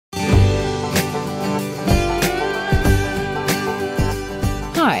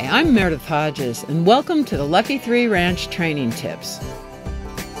Hi, I'm Meredith Hodges, and welcome to the Lucky 3 Ranch Training Tips.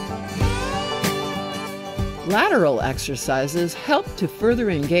 Lateral exercises help to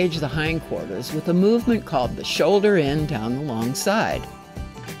further engage the hindquarters with a movement called the shoulder in down the long side.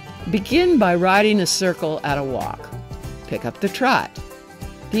 Begin by riding a circle at a walk. Pick up the trot.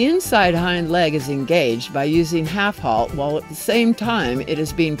 The inside hind leg is engaged by using half halt, while at the same time it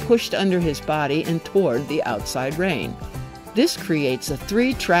is being pushed under his body and toward the outside rein. This creates a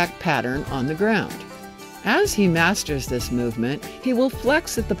 3-track pattern on the ground. As he masters this movement, he will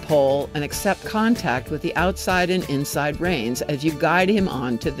flex at the pole and accept contact with the outside and inside reins as you guide him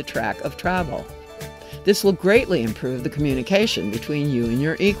onto the track of travel. This will greatly improve the communication between you and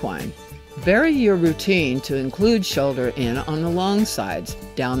your equine. Vary your routine to include shoulder in on the long sides,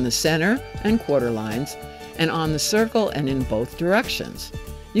 down the center and quarter lines, and on the circle and in both directions.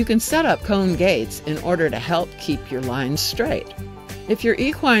 You can set up cone gaits in order to help keep your lines straight. If your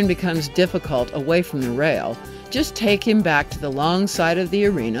equine becomes difficult away from the rail, just take him back to the long side of the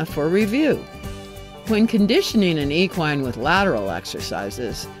arena for review. When conditioning an equine with lateral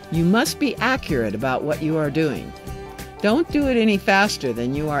exercises, you must be accurate about what you are doing. Don't do it any faster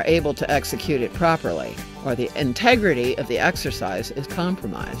than you are able to execute it properly, or the integrity of the exercise is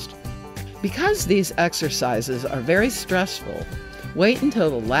compromised. Because these exercises are very stressful, wait until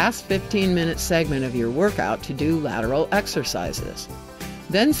the last 15-minute segment of your workout to do lateral exercises.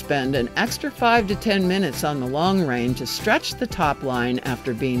 Then spend an extra 5 to 10 minutes on the long rein to stretch the top line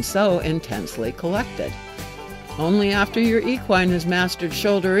after being so intensely collected. Only after your equine has mastered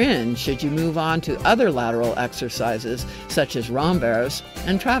shoulder in should you move on to other lateral exercises such as renvers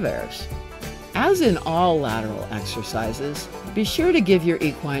and travers. As in all lateral exercises, be sure to give your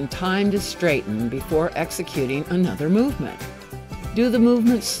equine time to straighten before executing another movement. Do the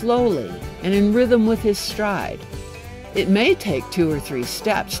movement slowly and in rhythm with his stride. It may take 2 or 3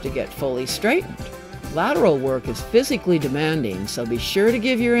 steps to get fully straightened. Lateral work is physically demanding, so be sure to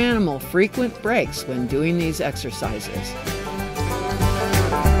give your animal frequent breaks when doing these exercises.